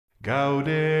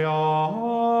Gaudeamus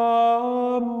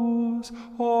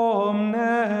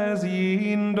omnes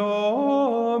in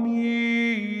Domino,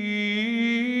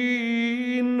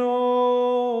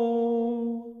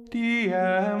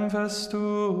 diem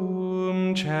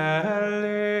festum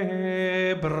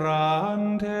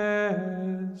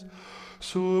celebrantes,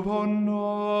 sub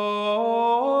honore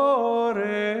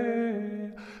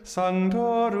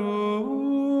sanctorum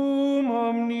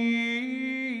omnium.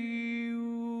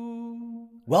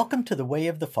 Welcome to The Way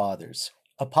of the Fathers,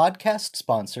 a podcast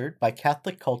sponsored by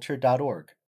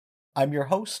CatholicCulture.org. I'm your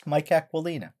host, Mike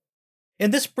Aquilina.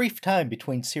 In this brief time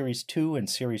between Series 2 and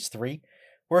Series 3,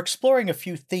 we're exploring a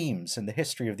few themes in the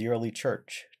history of the early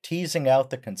Church, teasing out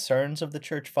the concerns of the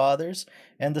Church Fathers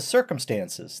and the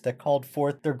circumstances that called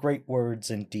forth their great words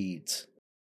and deeds.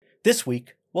 This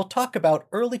week, we'll talk about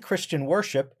early Christian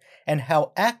worship and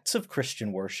how acts of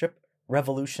Christian worship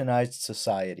revolutionized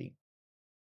society.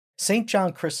 St.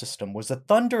 John Chrysostom was a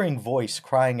thundering voice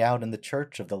crying out in the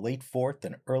church of the late 4th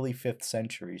and early 5th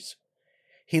centuries.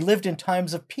 He lived in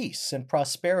times of peace and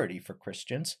prosperity for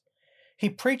Christians. He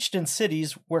preached in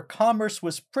cities where commerce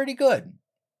was pretty good,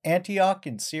 Antioch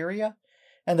in Syria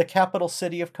and the capital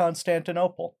city of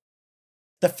Constantinople.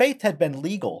 The faith had been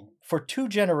legal for 2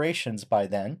 generations by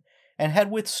then and had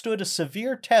withstood a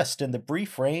severe test in the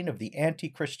brief reign of the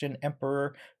anti-Christian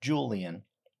emperor Julian.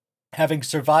 Having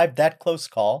survived that close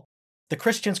call, the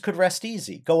Christians could rest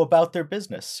easy, go about their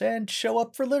business, and show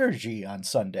up for liturgy on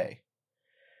Sunday.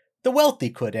 The wealthy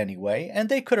could anyway, and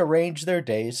they could arrange their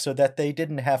days so that they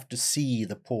didn't have to see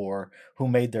the poor who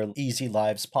made their easy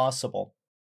lives possible.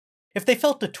 If they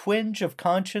felt a twinge of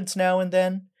conscience now and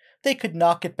then, they could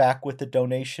knock it back with the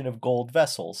donation of gold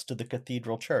vessels to the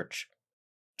cathedral church.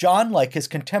 John, like his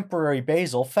contemporary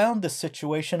Basil, found this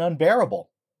situation unbearable.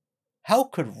 How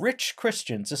could rich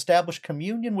Christians establish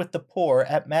communion with the poor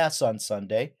at Mass on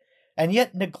Sunday and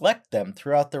yet neglect them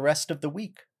throughout the rest of the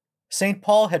week? St.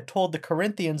 Paul had told the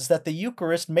Corinthians that the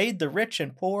Eucharist made the rich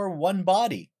and poor one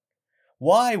body.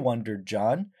 Why, wondered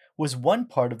John, was one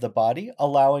part of the body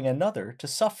allowing another to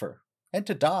suffer and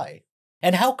to die?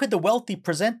 And how could the wealthy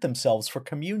present themselves for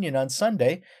communion on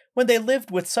Sunday when they lived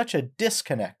with such a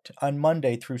disconnect on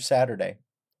Monday through Saturday?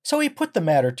 So he put the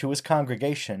matter to his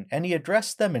congregation, and he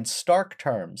addressed them in stark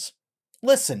terms.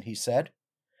 Listen, he said,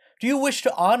 do you wish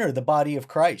to honor the body of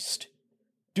Christ?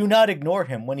 Do not ignore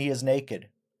him when he is naked.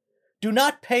 Do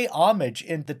not pay homage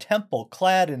in the temple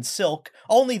clad in silk,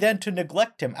 only then to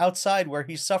neglect him outside where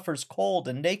he suffers cold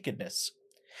and nakedness.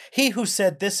 He who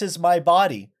said, "This is my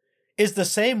body," is the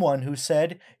same one who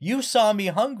said, "You saw me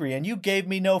hungry and you gave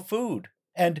me no food,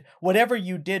 and whatever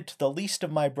you did to the least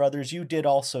of my brothers, you did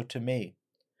also to me."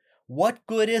 What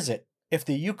good is it if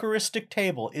the Eucharistic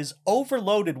table is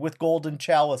overloaded with golden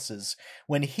chalices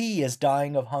when he is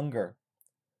dying of hunger?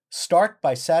 Start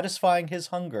by satisfying his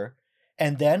hunger,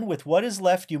 and then with what is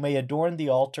left you may adorn the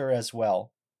altar as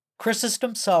well.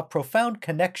 Chrysostom saw a profound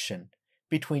connection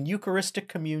between Eucharistic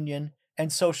communion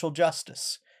and social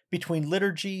justice, between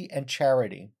liturgy and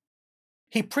charity.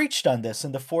 He preached on this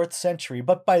in the 4th century,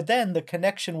 but by then the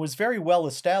connection was very well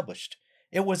established.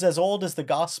 It was as old as the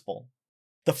Gospel.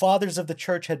 The fathers of the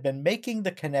church had been making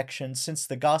the connection since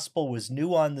the gospel was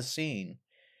new on the scene,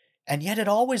 and yet it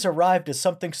always arrived as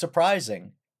something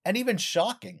surprising and even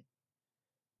shocking.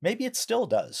 Maybe it still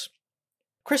does.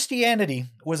 Christianity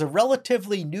was a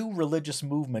relatively new religious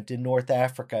movement in North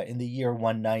Africa in the year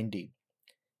 190.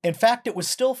 In fact, it was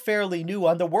still fairly new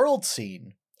on the world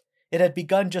scene. It had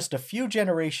begun just a few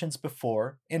generations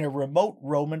before in a remote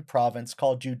Roman province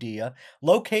called Judea,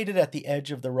 located at the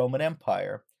edge of the Roman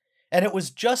Empire, and it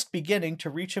was just beginning to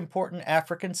reach important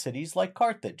African cities like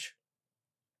Carthage.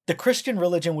 The Christian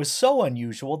religion was so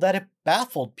unusual that it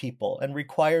baffled people and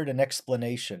required an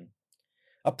explanation.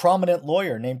 A prominent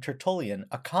lawyer named Tertullian,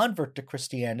 a convert to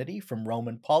Christianity from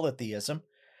Roman polytheism,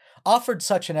 offered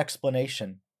such an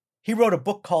explanation. He wrote a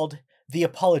book called The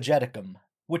Apologeticum,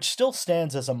 which still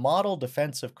stands as a model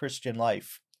defense of Christian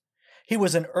life. He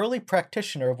was an early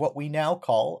practitioner of what we now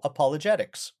call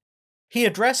apologetics. He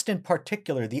addressed in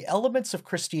particular the elements of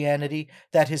Christianity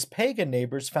that his pagan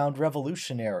neighbors found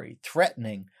revolutionary,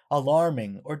 threatening,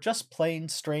 alarming, or just plain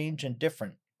strange and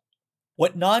different.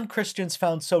 What non-Christians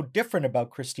found so different about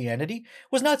Christianity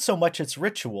was not so much its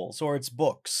rituals or its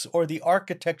books or the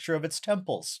architecture of its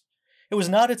temples. It was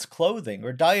not its clothing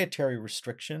or dietary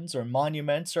restrictions or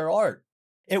monuments or art.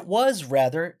 It was,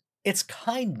 rather, its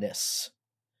kindness.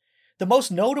 The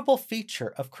most notable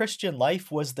feature of Christian life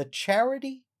was the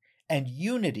charity and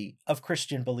unity of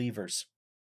Christian believers.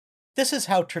 This is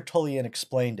how Tertullian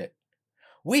explained it.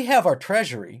 We have our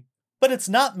treasury, But it's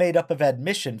not made up of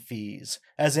admission fees,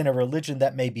 as in a religion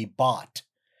that may be bought.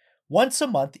 Once a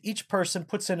month, each person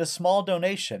puts in a small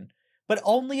donation, but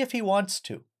only if he wants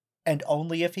to, and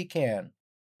only if he can.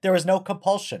 There is no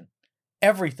compulsion.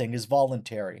 Everything is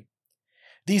voluntary.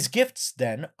 These gifts,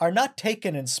 then, are not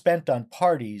taken and spent on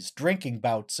parties, drinking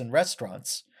bouts, and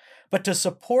restaurants, but to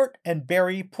support and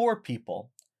bury poor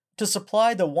people, to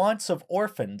supply the wants of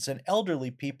orphans and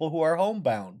elderly people who are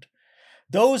homebound,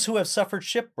 those who have suffered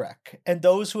shipwreck, and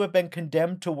those who have been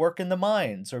condemned to work in the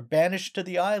mines, or banished to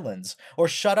the islands, or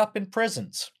shut up in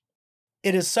prisons.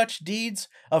 It is such deeds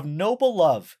of noble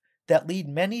love that lead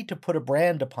many to put a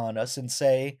brand upon us and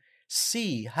say,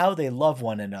 "See how they love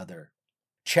one another."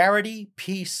 Charity,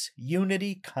 peace,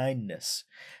 unity, kindness.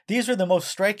 These are the most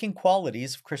striking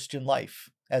qualities of Christian life,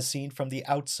 as seen from the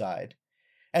outside.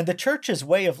 And the Church's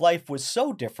way of life was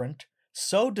so different,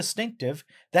 so distinctive,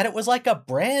 that it was like a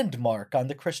brand mark on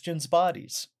the Christians'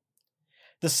 bodies.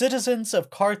 The citizens of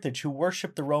Carthage who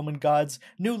worshipped the Roman gods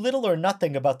knew little or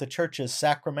nothing about the Church's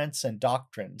sacraments and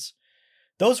doctrines.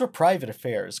 Those were private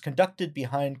affairs, conducted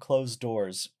behind closed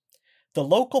doors. The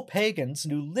local pagans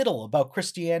knew little about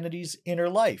Christianity's inner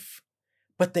life,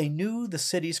 but they knew the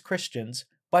city's Christians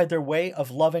by their way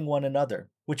of loving one another,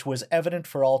 which was evident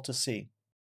for all to see.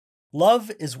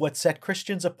 Love is what set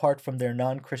Christians apart from their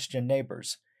non-Christian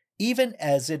neighbors, even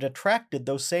as it attracted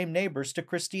those same neighbors to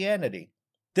Christianity.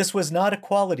 This was not a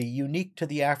quality unique to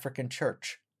the African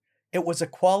Church. It was a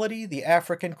quality the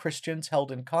African Christians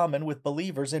held in common with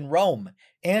believers in Rome,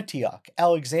 Antioch,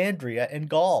 Alexandria, and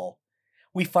Gaul.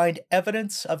 We find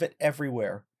evidence of it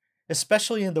everywhere,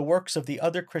 especially in the works of the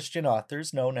other Christian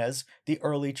authors known as the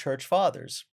early Church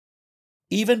Fathers.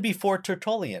 Even before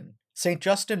Tertullian, St.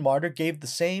 Justin Martyr gave the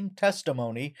same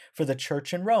testimony for the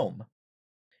Church in Rome.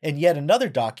 In yet another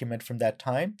document from that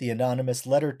time, the anonymous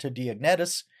letter to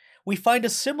Ignatius, we find a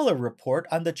similar report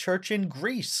on the Church in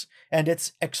Greece and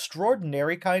its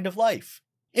extraordinary kind of life.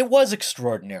 It was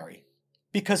extraordinary,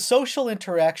 because social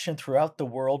interaction throughout the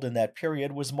world in that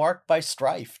period was marked by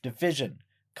strife, division,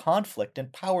 conflict,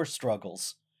 and power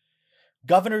struggles.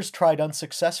 Governors tried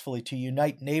unsuccessfully to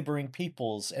unite neighboring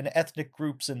peoples and ethnic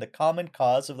groups in the common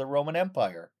cause of the Roman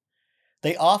Empire.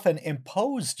 They often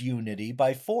imposed unity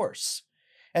by force,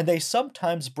 and they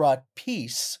sometimes brought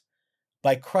peace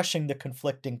by crushing the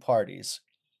conflicting parties.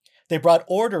 They brought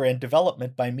order and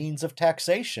development by means of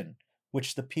taxation,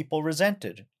 which the people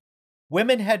resented.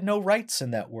 Women had no rights in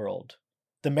that world.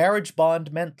 The marriage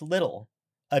bond meant little.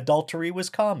 Adultery was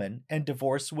common, and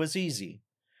divorce was easy.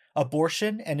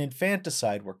 Abortion and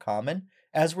infanticide were common,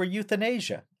 as were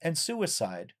euthanasia and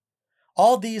suicide.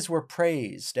 All these were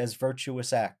praised as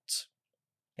virtuous acts.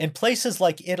 In places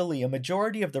like Italy, a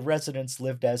majority of the residents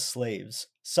lived as slaves,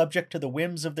 subject to the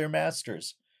whims of their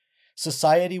masters.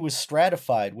 Society was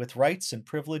stratified with rights and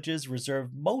privileges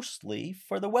reserved mostly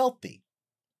for the wealthy.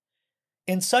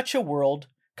 In such a world,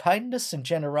 kindness and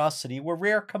generosity were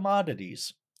rare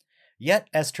commodities. Yet,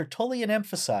 as Tertullian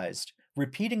emphasized,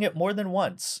 repeating it more than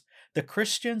once, the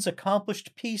Christians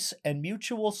accomplished peace and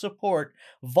mutual support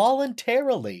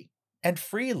voluntarily and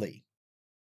freely.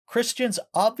 Christians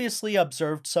obviously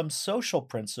observed some social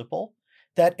principle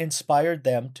that inspired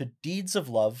them to deeds of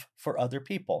love for other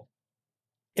people.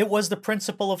 It was the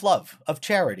principle of love, of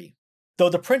charity. Though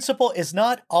the principle is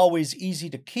not always easy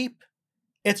to keep,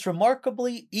 it's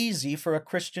remarkably easy for a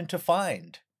Christian to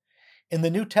find. In the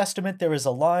New Testament, there is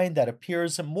a line that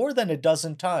appears more than a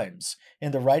dozen times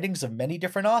in the writings of many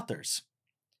different authors.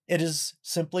 It is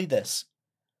simply this: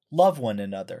 love one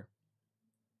another.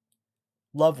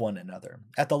 Love one another.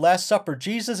 At the Last Supper,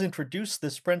 Jesus introduced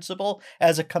this principle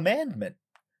as a commandment,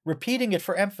 repeating it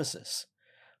for emphasis.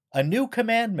 "A new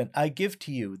commandment I give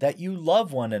to you, that you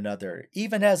love one another,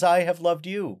 even as I have loved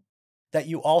you, that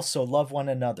you also love one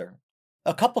another."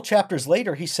 A couple chapters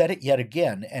later, he said it yet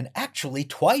again, and actually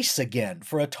twice again,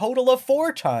 for a total of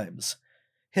 4 times.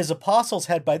 His apostles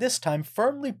had by this time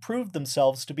firmly proved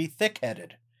themselves to be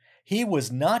thick-headed. He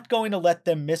was not going to let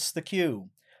them miss the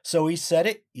cue, so he said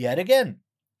it yet again.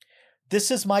 "This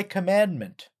is my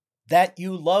commandment, that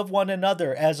you love one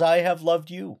another as I have loved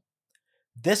you.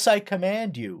 This I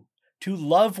command you, to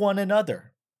love one another."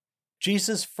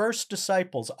 Jesus' first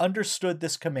disciples understood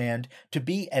this command to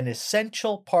be an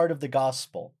essential part of the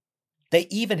gospel. They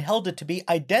even held it to be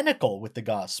identical with the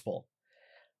gospel.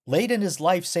 Late in his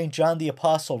life, St. John the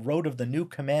Apostle wrote of the new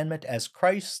commandment as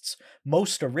Christ's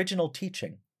most original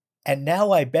teaching. "And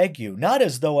now I beg you, not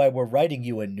as though I were writing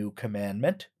you a new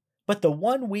commandment, but the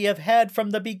one we have had from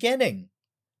the beginning,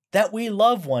 that we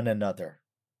love one another."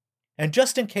 And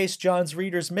just in case John's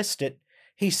readers missed it,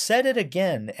 he said it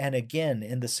again and again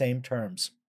in the same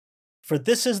terms. For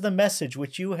this is the message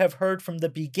which you have heard from the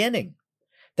beginning,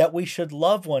 that we should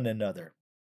love one another.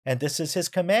 And this is his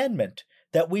commandment,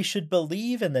 that we should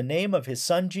believe in the name of his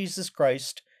Son Jesus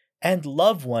Christ and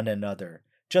love one another,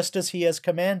 just as he has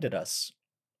commanded us."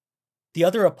 The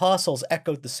other apostles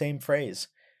echoed the same phrase.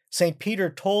 St. Peter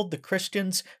told the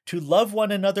Christians to love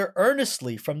one another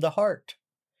earnestly from the heart.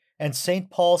 And St.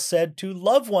 Paul said to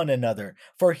love one another,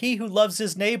 for he who loves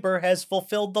his neighbor has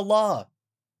fulfilled the law.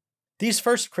 These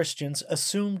first Christians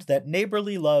assumed that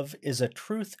neighborly love is a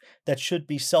truth that should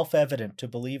be self-evident to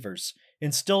believers,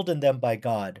 instilled in them by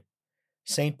God.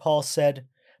 St. Paul said,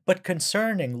 "But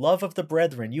concerning love of the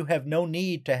brethren, you have no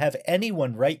need to have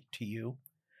anyone write to you,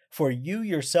 for you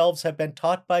yourselves have been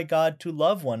taught by God to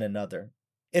love one another."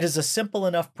 It is a simple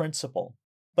enough principle,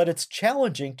 but it's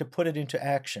challenging to put it into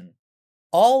action.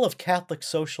 All of Catholic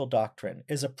social doctrine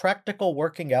is a practical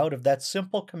working out of that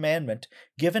simple commandment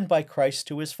given by Christ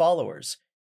to his followers,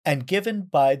 and given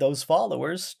by those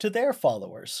followers to their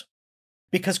followers.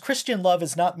 Because Christian love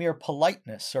is not mere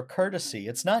politeness or courtesy,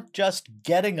 it's not just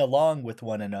getting along with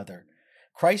one another.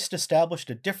 Christ established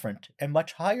a different and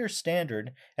much higher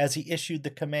standard as he issued the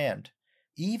command,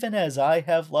 "Even as I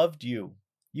have loved you,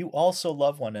 you also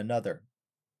love one another."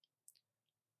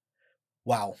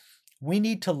 Wow. We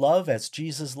need to love as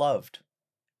Jesus loved.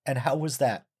 And how was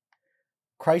that?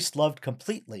 Christ loved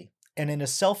completely and in a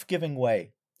self-giving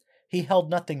way. He held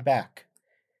nothing back.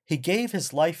 He gave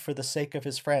his life for the sake of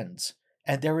his friends,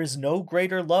 and there is no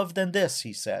greater love than this,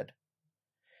 he said.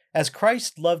 As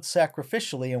Christ loved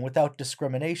sacrificially and without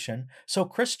discrimination, so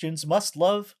Christians must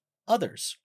love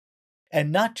others,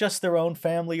 and not just their own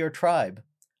family or tribe.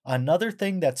 Another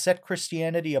thing that set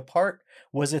Christianity apart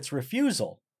was its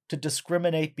refusal to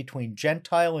discriminate between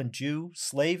Gentile and Jew,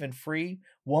 slave and free,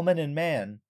 woman and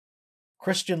man.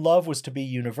 Christian love was to be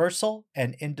universal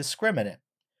and indiscriminate.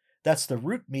 That's the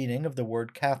root meaning of the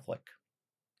word Catholic.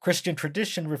 Christian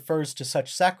tradition refers to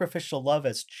such sacrificial love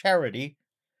as charity,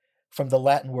 from the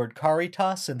Latin word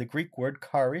caritas and the Greek word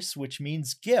charis, which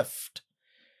means gift.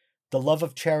 The love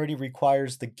of charity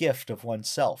requires the gift of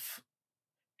oneself.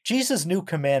 Jesus' new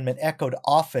commandment echoed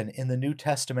often in the New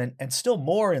Testament and still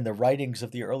more in the writings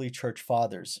of the early church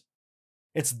fathers.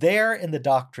 It's there in the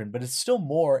doctrine, but it's still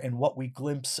more in what we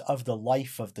glimpse of the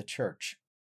life of the church.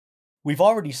 We've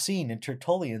already seen in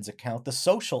Tertullian's account the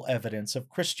social evidence of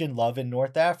Christian love in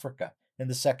North Africa in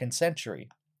the 2nd century.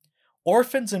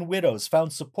 Orphans and widows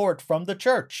found support from the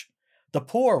church. The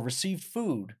poor received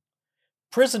food.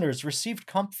 Prisoners received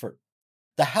comfort.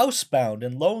 The housebound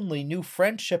and lonely knew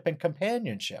friendship and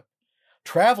companionship.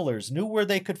 Travelers knew where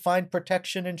they could find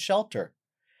protection and shelter.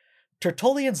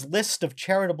 Tertullian's list of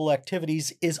charitable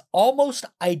activities is almost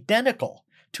identical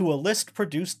to a list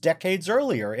produced decades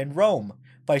earlier in Rome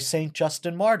by St.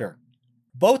 Justin Martyr.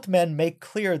 Both men make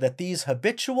clear that these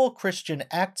habitual Christian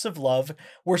acts of love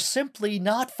were simply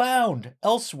not found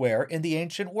elsewhere in the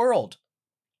ancient world.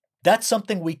 That's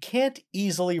something we can't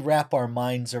easily wrap our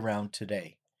minds around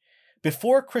today.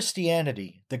 Before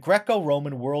Christianity, the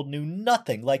Greco-Roman world knew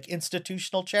nothing like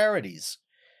institutional charities.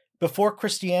 Before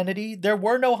Christianity, there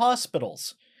were no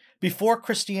hospitals. Before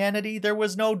Christianity, there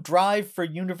was no drive for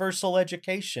universal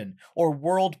education or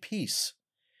world peace.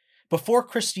 Before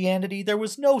Christianity, there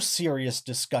was no serious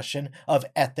discussion of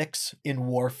ethics in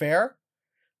warfare.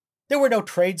 There were no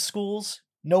trade schools,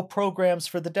 no programs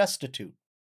for the destitute.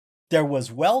 There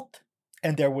was wealth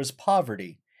and there was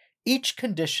poverty, each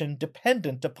condition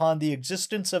dependent upon the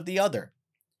existence of the other.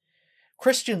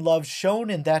 Christian love shone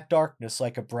in that darkness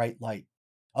like a bright light,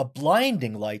 a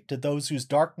blinding light to those whose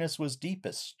darkness was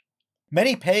deepest.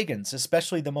 Many pagans,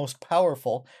 especially the most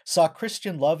powerful, saw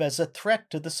Christian love as a threat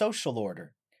to the social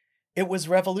order. It was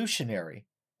revolutionary,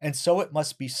 and so it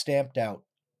must be stamped out.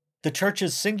 The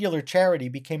Church's singular charity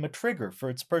became a trigger for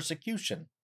its persecution.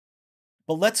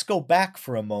 But let's go back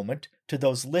for a moment to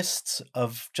those lists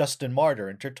of Justin Martyr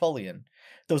and Tertullian,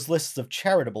 those lists of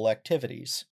charitable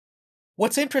activities.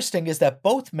 What's interesting is that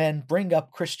both men bring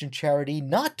up Christian charity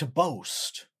not to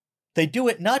boast. They do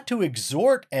it not to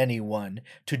exhort anyone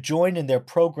to join in their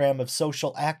program of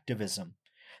social activism.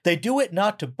 They do it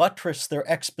not to buttress their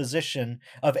exposition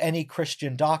of any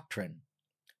Christian doctrine.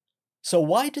 So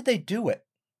why do they do it?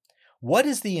 What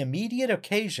is the immediate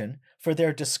occasion for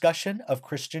their discussion of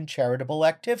Christian charitable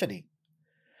activity?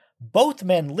 Both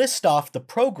men list off the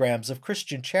programs of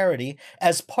Christian charity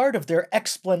as part of their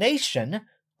explanation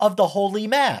of the Holy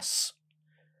Mass.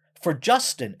 For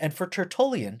Justin and for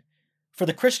Tertullian, for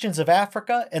the Christians of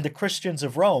Africa and the Christians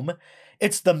of Rome,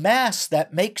 it's the Mass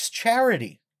that makes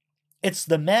charity. It's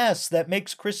the Mass that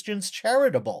makes Christians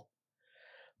charitable.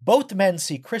 Both men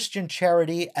see Christian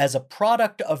charity as a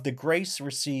product of the grace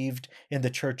received in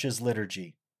the Church's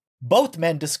liturgy. Both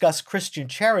men discuss Christian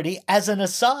charity as an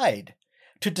aside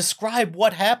to describe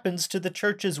what happens to the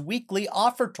Church's weekly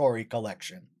offertory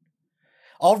collection.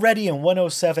 Already in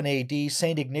 107 AD,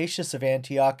 St. Ignatius of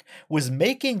Antioch was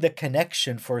making the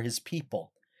connection for his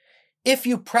people. If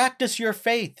you practice your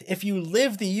faith, if you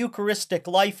live the Eucharistic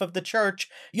life of the Church,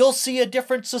 you'll see a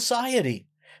different society.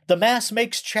 The Mass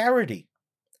makes charity.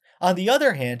 On the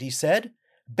other hand, he said,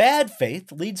 bad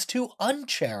faith leads to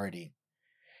uncharity.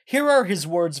 Here are his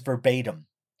words verbatim.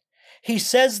 He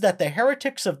says that the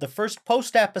heretics of the first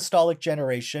post-apostolic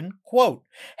generation, quote,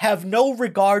 have no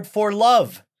regard for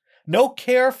love, no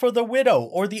care for the widow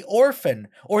or the orphan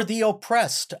or the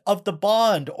oppressed, of the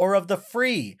bond or of the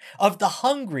free, of the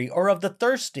hungry or of the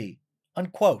thirsty,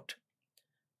 unquote.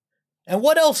 And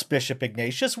what else, Bishop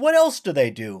Ignatius? What else do they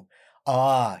do?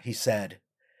 Ah, he said,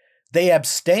 they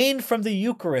abstain from the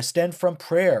Eucharist and from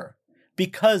prayer,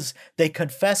 because they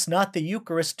confess not the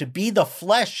Eucharist to be the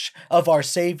flesh of our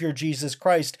Savior Jesus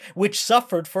Christ, which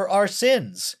suffered for our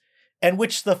sins, and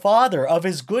which the Father of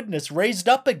his goodness raised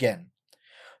up again.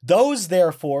 Those,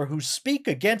 therefore, who speak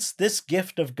against this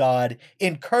gift of God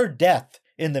incur death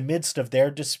in the midst of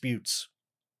their disputes.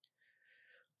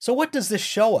 So what does this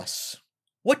show us?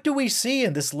 What do we see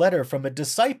in this letter from a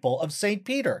disciple of St.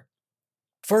 Peter?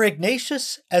 For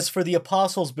Ignatius, as for the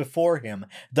apostles before him,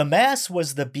 the Mass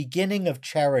was the beginning of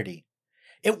charity.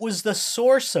 It was the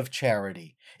source of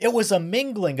charity. It was a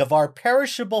mingling of our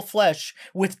perishable flesh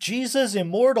with Jesus'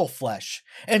 immortal flesh,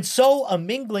 and so a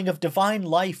mingling of divine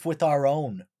life with our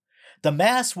own. The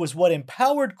Mass was what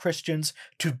empowered Christians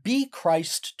to be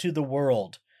Christ to the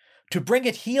world, to bring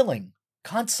it healing,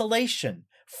 consolation,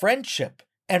 friendship,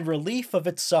 and relief of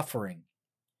its suffering.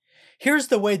 Here's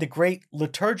the way the great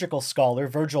liturgical scholar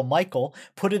Virgil Michael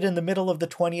put it in the middle of the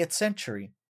 20th century.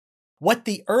 What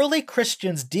the early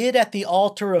Christians did at the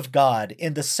altar of God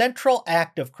in the central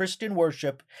act of Christian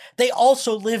worship, they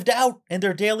also lived out in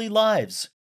their daily lives.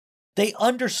 They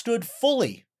understood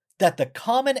fully that the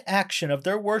common action of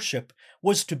their worship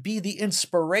was to be the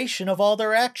inspiration of all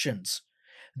their actions.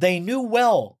 They knew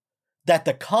well that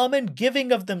the common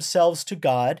giving of themselves to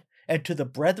God and to the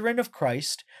brethren of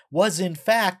Christ was in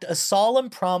fact a solemn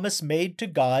promise made to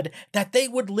God that they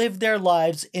would live their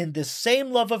lives in this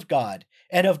same love of God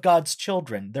and of God's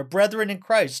children, their brethren in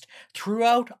Christ,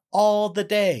 throughout all the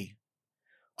day.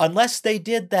 Unless they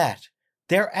did that,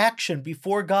 their action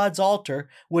before God's altar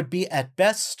would be at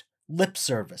best lip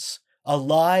service, a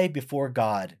lie before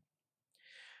God.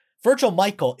 Virgil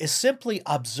Michael is simply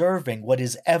observing what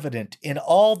is evident in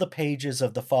all the pages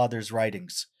of the Father's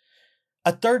writings.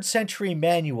 A 3rd century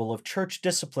manual of church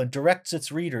discipline directs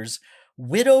its readers,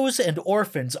 widows and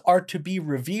orphans are to be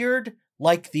revered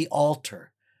like the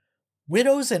altar.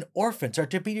 Widows and orphans are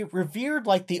to be revered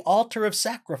like the altar of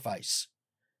sacrifice.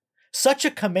 Such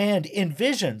a command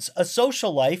envisions a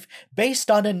social life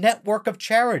based on a network of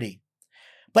charity,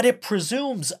 but it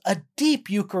presumes a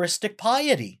deep Eucharistic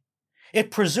piety.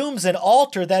 It presumes an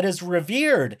altar that is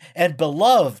revered and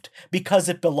beloved because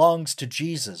it belongs to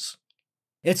Jesus.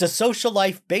 It's a social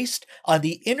life based on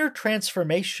the inner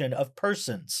transformation of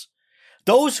persons.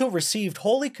 Those who received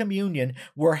Holy Communion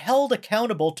were held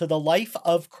accountable to the life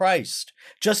of Christ,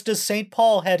 just as St.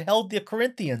 Paul had held the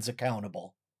Corinthians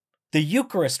accountable. The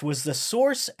Eucharist was the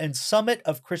source and summit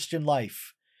of Christian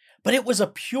life, but it was a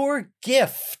pure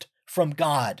gift from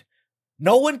God.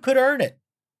 No one could earn it,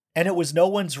 and it was no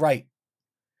one's right.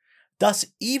 Thus,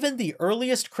 even the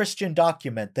earliest Christian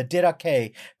document, the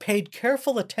Didache, paid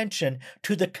careful attention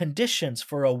to the conditions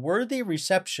for a worthy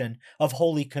reception of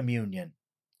Holy Communion.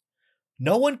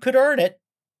 No one could earn it,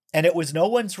 and it was no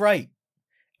one's right,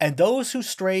 and those who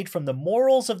strayed from the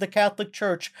morals of the Catholic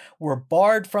Church were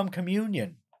barred from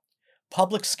communion.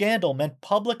 Public scandal meant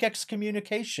public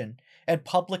excommunication and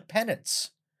public penance,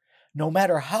 no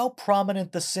matter how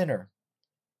prominent the sinner.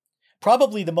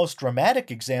 Probably the most dramatic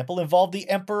example involved the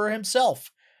emperor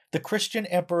himself, the Christian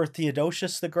Emperor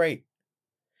Theodosius the Great.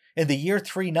 In the year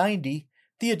 390,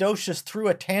 Theodosius threw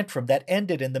a tantrum that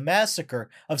ended in the massacre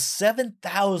of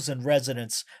 7,000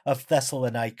 residents of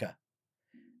Thessalonica.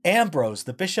 Ambrose,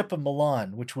 the Bishop of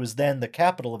Milan, which was then the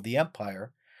capital of the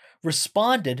empire,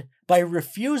 responded by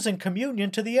refusing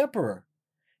communion to the emperor.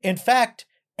 In fact,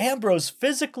 Ambrose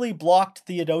physically blocked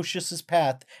Theodosius's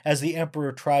path as the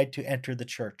emperor tried to enter the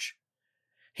church.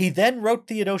 He then wrote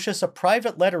Theodosius a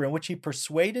private letter in which he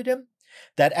persuaded him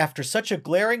that after such a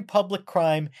glaring public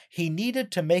crime, he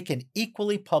needed to make an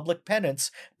equally public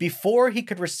penance before he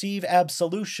could receive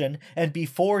absolution and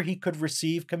before he could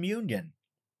receive communion.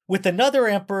 With another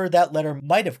emperor, that letter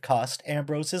might have cost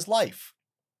Ambrose his life.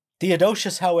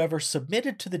 Theodosius, however,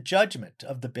 submitted to the judgment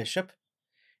of the bishop.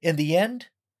 In the end,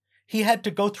 he had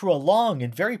to go through a long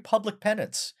and very public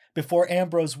penance before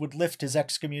Ambrose would lift his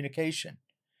excommunication.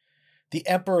 The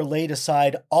emperor laid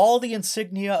aside all the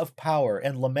insignia of power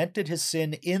and lamented his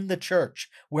sin in the church,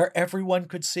 where everyone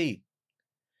could see.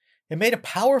 It made a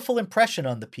powerful impression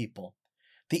on the people.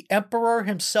 The emperor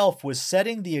himself was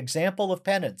setting the example of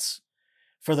penance.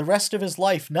 For the rest of his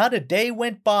life, not a day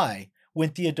went by when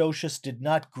Theodosius did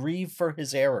not grieve for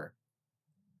his error.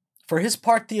 For his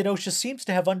part, Theodosius seems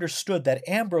to have understood that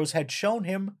Ambrose had shown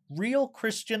him real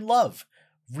Christian love,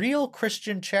 real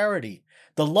Christian charity,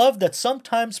 the love that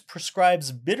sometimes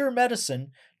prescribes bitter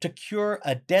medicine to cure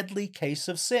a deadly case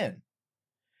of sin.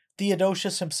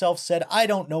 Theodosius himself said, "I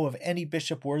don't know of any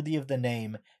bishop worthy of the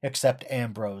name except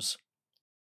Ambrose."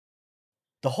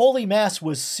 The Holy Mass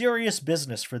was serious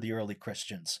business for the early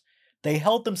Christians. They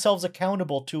held themselves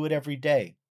accountable to it every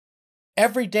day.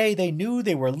 Every day they knew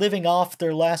they were living off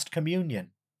their last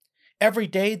communion. Every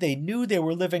day they knew they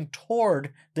were living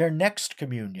toward their next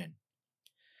communion.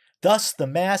 Thus, the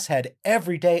Mass had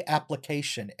everyday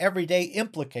application, everyday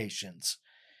implications.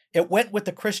 It went with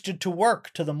the Christian to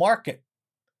work, to the market.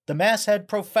 The Mass had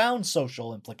profound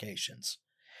social implications.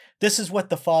 This is what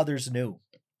the Fathers knew.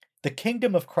 The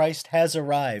kingdom of Christ has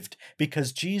arrived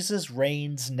because Jesus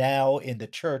reigns now in the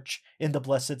church in the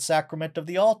Blessed Sacrament of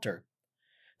the altar.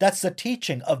 That's the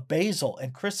teaching of Basil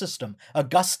and Chrysostom,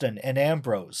 Augustine and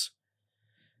Ambrose.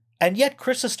 And yet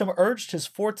Chrysostom urged his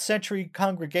 4th century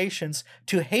congregations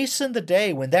to hasten the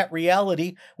day when that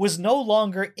reality was no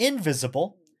longer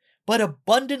invisible, but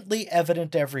abundantly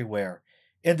evident everywhere,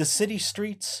 in the city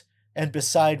streets and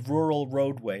beside rural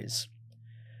roadways.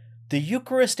 The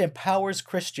Eucharist empowers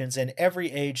Christians in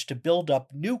every age to build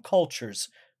up new cultures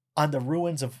on the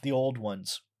ruins of the old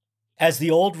ones. As the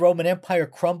old Roman Empire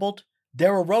crumbled,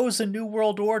 there arose a new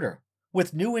world order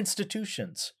with new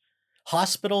institutions,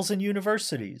 hospitals and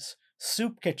universities,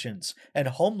 soup kitchens and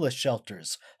homeless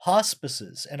shelters,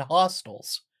 hospices and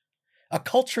hostels. A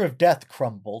culture of death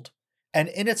crumbled, and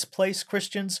in its place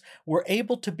Christians were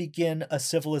able to begin a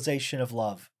civilization of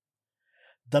love.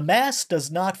 The Mass does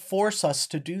not force us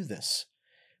to do this,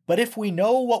 but if we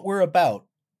know what we're about,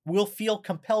 we'll feel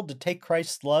compelled to take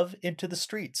Christ's love into the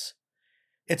streets.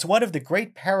 It's one of the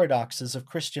great paradoxes of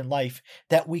Christian life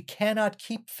that we cannot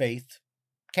keep faith,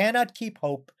 cannot keep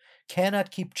hope,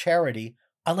 cannot keep charity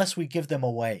unless we give them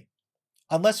away,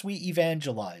 unless we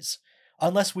evangelize,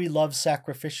 unless we love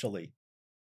sacrificially.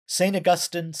 St.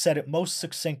 Augustine said it most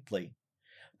succinctly,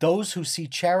 "Those who see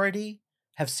charity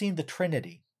have seen the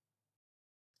Trinity."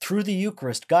 Through the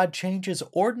Eucharist, God changes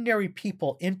ordinary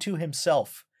people into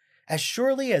himself, as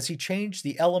surely as he changed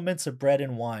the elements of bread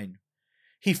and wine.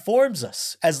 He forms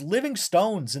us as living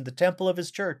stones in the temple of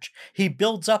his church. He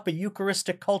builds up a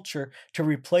Eucharistic culture to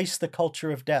replace the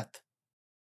culture of death.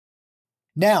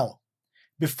 Now,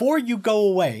 before you go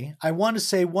away, I want to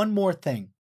say one more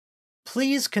thing.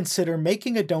 Please consider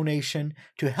making a donation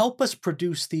to help us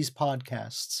produce these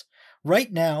podcasts.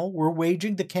 Right now, we're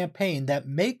waging the campaign that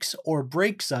makes or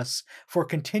breaks us for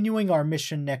continuing our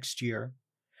mission next year.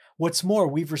 What's more,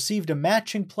 we've received a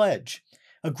matching pledge.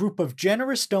 A group of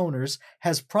generous donors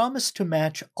has promised to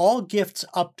match all gifts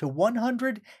up to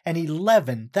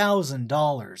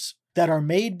 $111,000 that are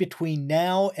made between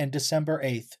now and December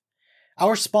 8th.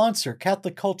 Our sponsor,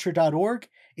 CatholicCulture.org,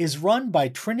 is run by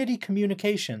Trinity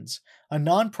Communications, a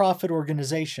nonprofit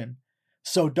organization.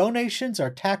 So donations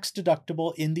are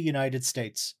tax-deductible in the United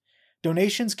States.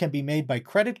 Donations can be made by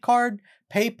credit card,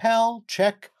 PayPal,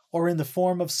 check, or in the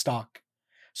form of stock.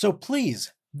 So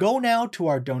please, go now to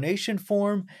our donation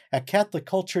form at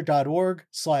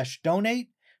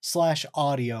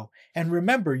catholicculture.org/donate/audio, and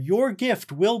remember, your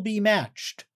gift will be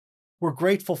matched. We're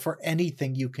grateful for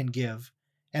anything you can give,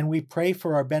 and we pray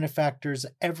for our benefactors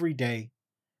every day.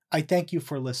 I thank you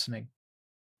for listening.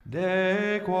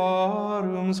 De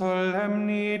quorum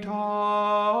solemnitate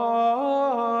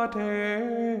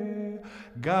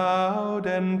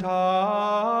gaudent angeli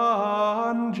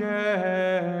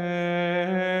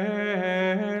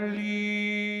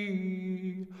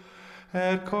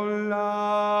et collaudant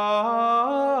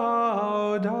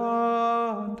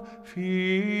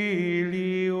filium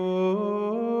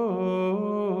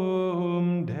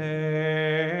Dei.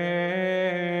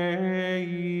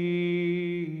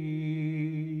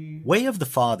 Way of the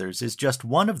Fathers is just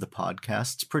one of the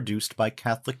podcasts produced by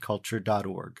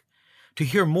CatholicCulture.org. To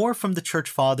hear more from the Church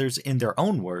Fathers in their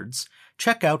own words,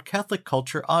 check out Catholic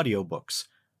Culture audiobooks,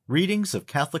 readings of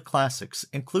Catholic classics,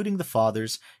 including the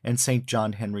Fathers and St.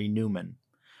 John Henry Newman.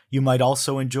 You might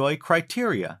also enjoy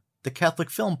Criteria, the Catholic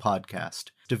film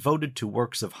podcast, devoted to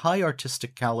works of high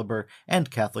artistic caliber and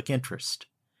Catholic interest.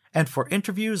 And for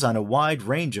interviews on a wide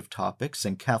range of topics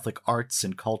in Catholic arts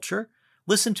and culture,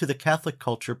 listen to the Catholic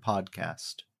Culture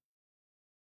Podcast.